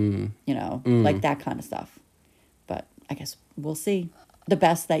 You know, like that kind of stuff. But I guess we'll see. The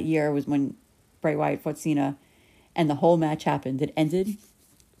best that year was when Bray Wyatt fought Cena and the whole match happened. It ended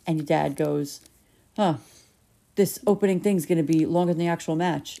and your dad goes, this opening thing's going to be longer than the actual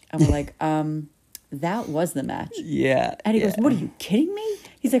match. And we're like, that was the match. Yeah. And he goes, what, are you kidding me?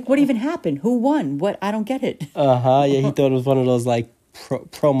 He's like, what even happened? Who won? What? I don't get it. Yeah, he thought it was one of those like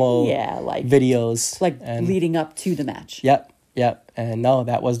promo like videos. Like leading up to the match. Yep. And no,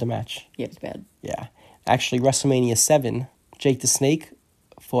 that was the match. Yeah, it's bad. Yeah. Actually, WrestleMania 7, Jake the Snake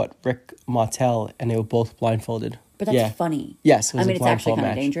fought Rick Martel, and they were both blindfolded. But that's funny. Yes, it was I mean, it's actually kind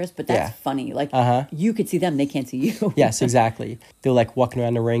match. of dangerous, but that's funny. Like, you could see them, they can't see you. Yes, exactly. They were like walking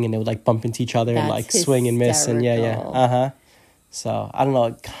around the ring, and they would like bump into each other and like swing and miss, and yeah. So I don't know.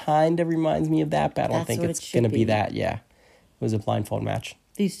 It kind of reminds me of that, but I don't think it's gonna be that. Yeah, it was a blindfold match.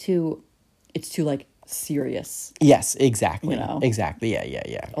 These two, it's too like serious. Yes, exactly. You know? Exactly.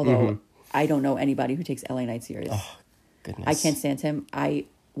 Yeah. Although I don't know anybody who takes LA Knight serious. Oh, goodness. I can't stand him. I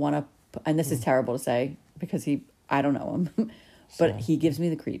want to, and this is terrible to say because I don't know him, but he gives me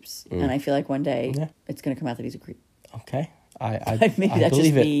the creeps, and I feel like one day it's gonna come out that he's a creep. Okay, maybe that's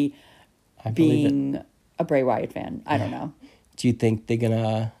just me being a Bray Wyatt fan. I don't know. Do you think they're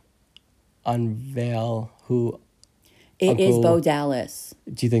gonna unveil who? It is Bo Dallas.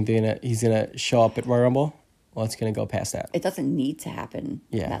 Do you think he's gonna show up at Royal Rumble? Well, it's gonna go past that. It doesn't need to happen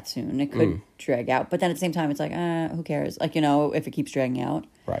that soon. It could drag out, but then at the same time, it's like, who cares? Like, you know, if it keeps dragging out,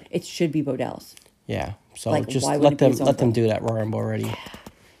 right? It should be Bo Dallas. Yeah. So like, just let them do that Royal Rumble already. Yeah.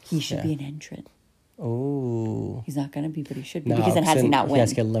 He should be an entrant. Oh. He's not gonna be, but he should be because then has he not win? He has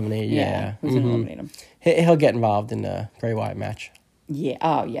to get eliminated. Yeah. Who's gonna eliminate him? He'll get involved in the Bray Wyatt match. Yeah.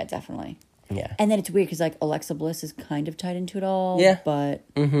 Oh, yeah, definitely. Yeah. And then it's weird because like Alexa Bliss is kind of tied into it all. Yeah. But.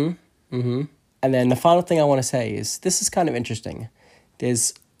 And then the final thing I want to say is this is kind of interesting.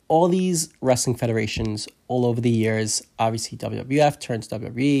 There's all these wrestling federations all over the years. Obviously, WWF turns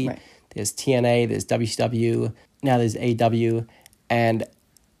WWE. Right. There's TNA. There's WCW. Now there's AW. And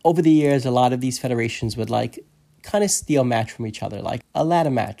over the years, a lot of these federations would like kind of steal match from each other, like a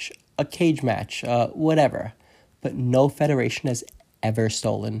ladder match, a cage match, whatever. But no federation has ever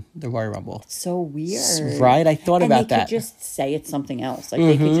stolen the Royal Rumble. So weird. Right? I thought about that. And they could just say it's something else. Like,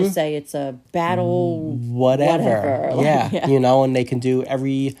 they could just say it's a battle... Whatever. Like, you know, and they can do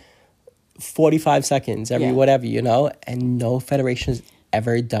every 45 seconds, every whatever, you know, and no federation has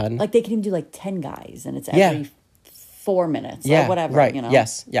ever done... Like, they can even do, like, 10 guys, and it's every 4 minutes, or whatever, right. you know?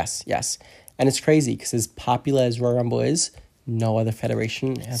 Yes. And it's crazy, because as popular as Royal Rumble is, no other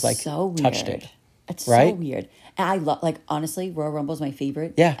federation has, like, touched it. It's so weird. And I love, like, honestly, Royal Rumble is my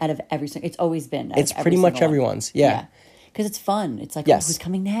favorite out of every single... It's always been. It's pretty much everyone's, Because it's fun. It's like, who's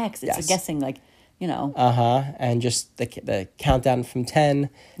coming next? It's a guessing, like, you know. And just the countdown from 10.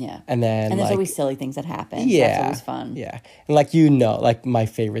 Yeah. And then, there's like, always silly things that happen. Yeah. So that's always fun. Yeah. And, like, you know, like, my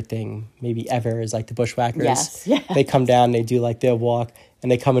favorite thing maybe ever is, like, the Bushwhackers. Yes. Yeah. They come down, they do, like, their walk, and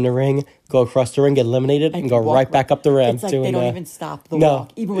they come in the ring, go across the ring, get eliminated, and go right back up the ramp. It's like they don't even stop the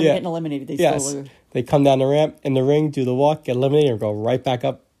walk. Even when they're getting eliminated, they still... They come down the ramp in the ring, do the walk, get eliminated, and go right back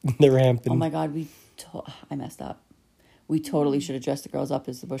up the ramp. And... Oh my God, I messed up. We totally should have dressed the girls up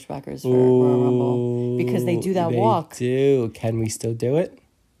as the Bushwhackers for Royal Rumble because they do that walk. They do. Can we still do it?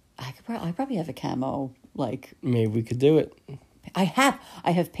 I probably have a camo. Like Maybe we could do it. I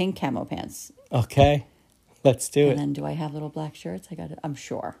have pink camo pants. Okay, let's do And it. then do I have little black shirts? I'm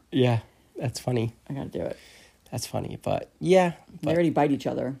sure Yeah, that's funny. I got to do it. That's funny, but yeah. They already bite each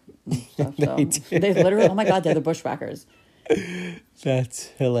other and stuff. So They do. they literally, oh my God, they're the bushwhackers. That's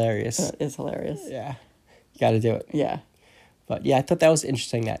hilarious. That is hilarious. Yeah, you got to do it. Yeah. But yeah, I thought that was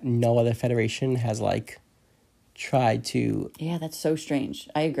interesting that no other federation has like tried to. Yeah, that's so strange.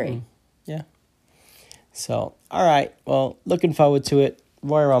 I agree. Yeah. So, all right. Well, looking forward to it.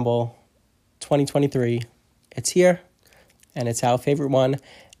 Royal Rumble 2023. It's here, and it's our favorite one.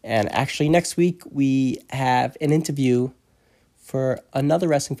 And actually, next week we have an interview for another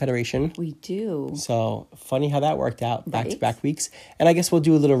wrestling federation. We do. So funny how that worked out, Right. back-to-back weeks. And I guess we'll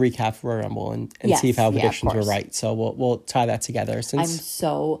do a little recap for Royal Rumble and Yes, see if our yeah, of predictions were course. right. So we'll tie that together. I'm Since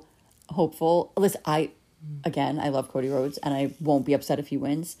so hopeful. Listen, I love Cody Rhodes, and I won't be upset if he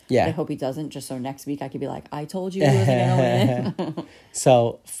wins. Yeah. But I hope he doesn't, just so next week I could be like, I told you he wasn't going to win.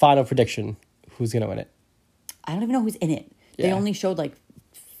 So final prediction: who's gonna win it? I don't even know who's in it. They Yeah. only showed like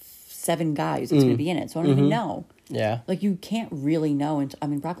 7 guys that's going to be in it, so I don't even know. Yeah, Like, you can't really know. I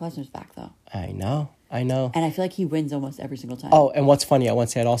mean, Brock Lesnar's back, though. I know. And I feel like he wins almost every single time. Oh, and what's funny? I want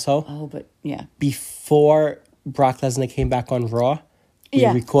to say it also. Oh, but yeah. Before Brock Lesnar came back on Raw, we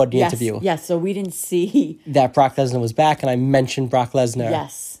recorded the Yes, interview. Yes, so we didn't see. That Brock Lesnar was back, and I mentioned Brock Lesnar.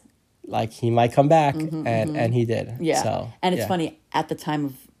 Yes. Like he might come back, and he did. Yeah. So, and it's yeah. funny, at the time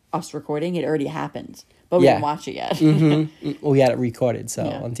of us recording, it already happened. But we Yeah. didn't watch it yet. We had it recorded, so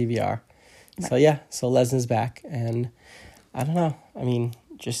Yeah. on DVR. So yeah, so Lesnar's back, and I don't know. I mean,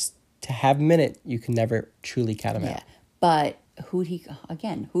 just to have him in it, you can never truly count him Yeah. out. But who'd he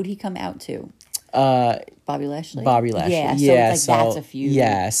come out to? Bobby Lashley? Bobby Lashley. Yeah, so yeah, it's like that's a feud.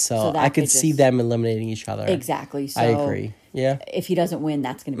 Yeah, so that I could see just- them eliminating each other. Exactly. So I agree. Yeah, if he doesn't win,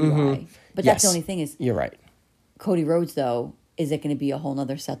 that's going to be why. But that's the Yes. only thing is, you're right. Cody Rhodes, though, is it going to be a whole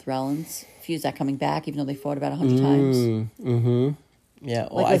nother Seth Rollins feud? Is that coming back, even though they fought about 100 times? Yeah,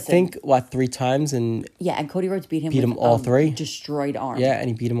 well, Like, I listen. think, 3 times, and Yeah, and Cody Rhodes beat him Beat with him all a 3? destroyed arm. yeah, and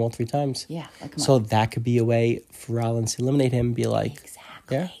he beat him all 3 times. Yeah, like, come So on. that could be a way for Rollins to eliminate him and be like,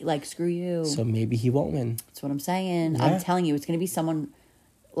 Exactly. Yeah. Like, screw you. so maybe he won't win. That's what I'm saying. Yeah. I'm telling you, it's going to be someone,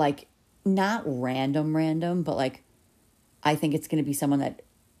 like, not random, but, like, I think it's going to be someone that,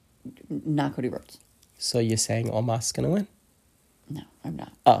 not Cody Rhodes. So you're saying Omos going to win? No, I'm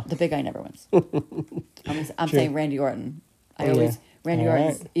not. Oh. The big guy never wins. I'm saying Randy Orton. Randy All Orton,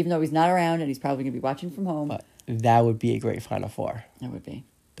 right. even though he's not around and he's probably going to be watching from home, But that would be a great Final Four. that would be.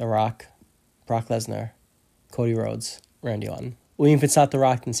 The Rock, Brock Lesnar, Cody Rhodes, Randy Orton. Well, if it's not The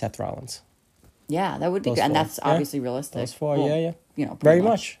Rock, then Seth Rollins. Yeah, that would be Those good. And 4. that's Yeah. obviously realistic. Those 4, Well, yeah. You know, Very pretty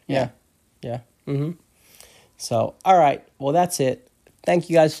much. Yeah. Mm-hmm. So, all right. Well, that's it. Thank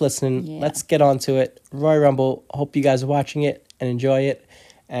you guys for listening. Yeah. Let's get on to it. Royal Rumble. Hope you guys are watching it and enjoy it.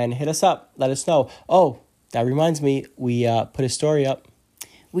 And hit us up. Let us know. Oh, that reminds me. We put a story up.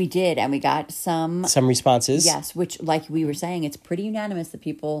 We did, and we got some Responses. yes, which, like we were saying, it's pretty unanimous that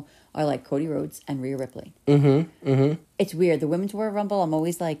people are like Cody Rhodes and Rhea Ripley. It's weird. The Women's Royal Rumble, I'm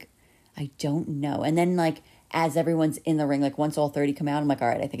always like, I don't know. And then, like, as everyone's in the ring, like, once all 30 come out, I'm like, all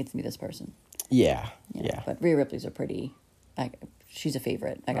right, I think it's going to be this person. Yeah. You know, Yeah. But Rhea Ripley's a pretty, she's a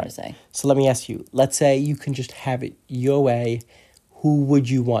favorite, I got to say. So let me ask you. Let's say you can just have it your way. Who would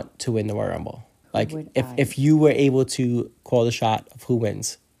you want to win the Royal Rumble? Like, would if I? if you were able to call the shot of who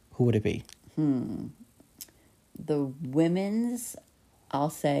wins, who would it be? The women's, I'll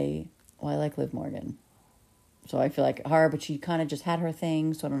say, well, I like Liv Morgan. So I feel like her, but she kind of just had her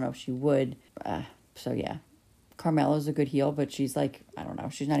thing, so I don't know if she would. So yeah. Carmella's a good heel, but she's like, I don't know,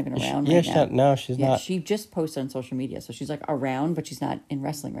 she's not even around Yeah, right she's now. not. No, she's Yeah, not. she just posted on social media, so she's like around, but she's not in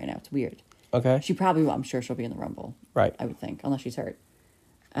wrestling right now. It's weird. Okay. She probably will. I'm sure she'll be in the Rumble. Right. I would think, unless she's hurt.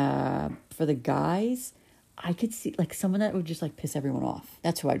 For the guys, I could see like someone that would just like piss everyone off.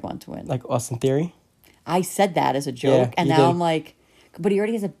 That's who I'd want to win. Like Austin Theory? I said that as a joke, Yeah, and you now did. I'm like, but he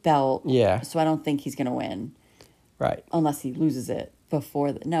already has a belt. Yeah. So I don't think he's gonna win Right. unless he loses it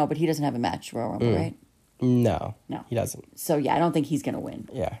before. No, but he doesn't have a match Royal Rumble, right? No. No. He doesn't. So yeah, I don't think he's gonna win.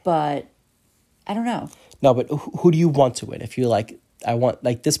 Yeah. But I don't know. No, but who do you want to win? If you're like, I want,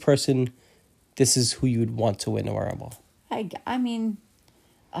 like, this person, this is who you would want to win the Royal Rumble. I mean,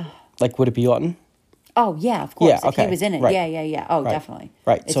 Like, would it be Orton? oh yeah, of course. Yeah, If okay, he was in it, right. yeah. Oh, Right. definitely.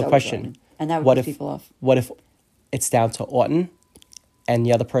 Right. It's So always question. Orton. And that would What piss if, people off. what if it's down to Orton and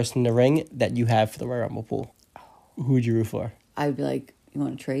the other person in the ring that you have for the Royal Rumble pool? Who would you root for? I would be like, you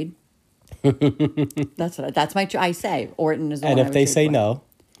want to trade? That's my. I say Orton is the And one I if would they trade say for. no,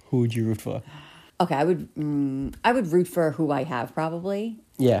 who would you root for? Okay, I would root for who I have probably,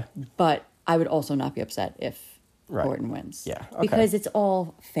 Yeah. but I would also not be upset if Right. Orton wins. Yeah, okay. Because it's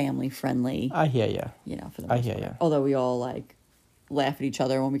all family friendly, I hear you. you know, for the I most hear part. ya. Although we all like laugh at each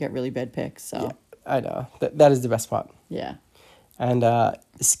other when we get really bad picks. So Yeah, I know. That is the best part. yeah. And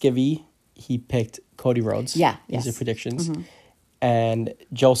Skivvy, he picked Cody Rhodes. Yeah, These yes. are predictions. And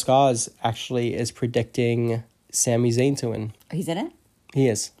Joe Scars actually is predicting Sami Zayn to win. He's in it? He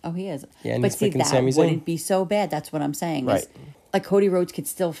is. Oh, he is. Yeah, and but he's see, picking that Sami Zayn. wouldn't be so bad. That's what I'm saying. Right. Like Cody Rhodes could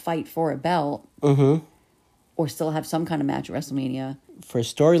still fight for a belt. Mm-hmm. Or still have some kind of match at WrestleMania. For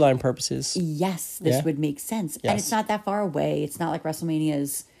storyline purposes. Yes, this Yeah. would make sense. Yes. And it's not that far away. It's not like WrestleMania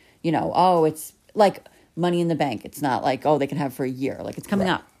is, you know, oh, it's like Money in the Bank. It's not like, oh, they can have for a year. Like, it's coming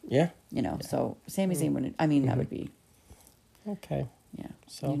up, Yeah. you know. So Sami Zayn wouldn't, I mean, that would be, Okay. yeah.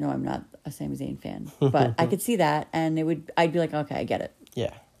 So- You know, I'm not a Sami Zayn fan. But I could see that. And I'd be like, okay, I get it.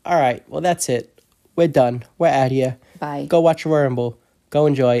 Yeah. All right. Well, that's it. We're done. We're out of here. Bye. Go watch Royal Rumble. Go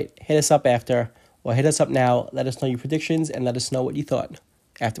enjoy it. Hit us up after. Or hit us up now. Let us know your predictions and let us know what you thought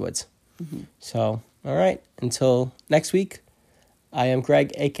afterwards. So, all right. Until next week, I am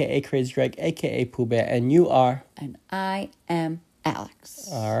Greg, a.k.a. Crazy Greg, a.k.a. Pooh Bear, and you are... And I am Alex.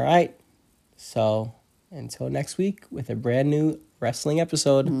 All right. So, until next week with a brand new wrestling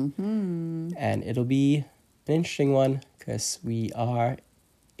episode. And it'll be an interesting one because we are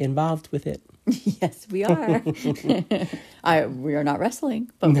involved with it. Yes, we are. We are not wrestling,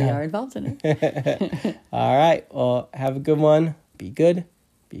 but we are involved in it. All right. Well, have a good one. Be good.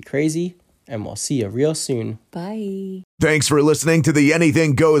 Be crazy. And we'll see you real soon. Bye. Thanks for listening to the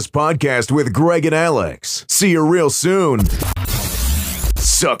Anything Goes podcast with Greg and Alex. See you real soon,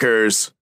 suckers.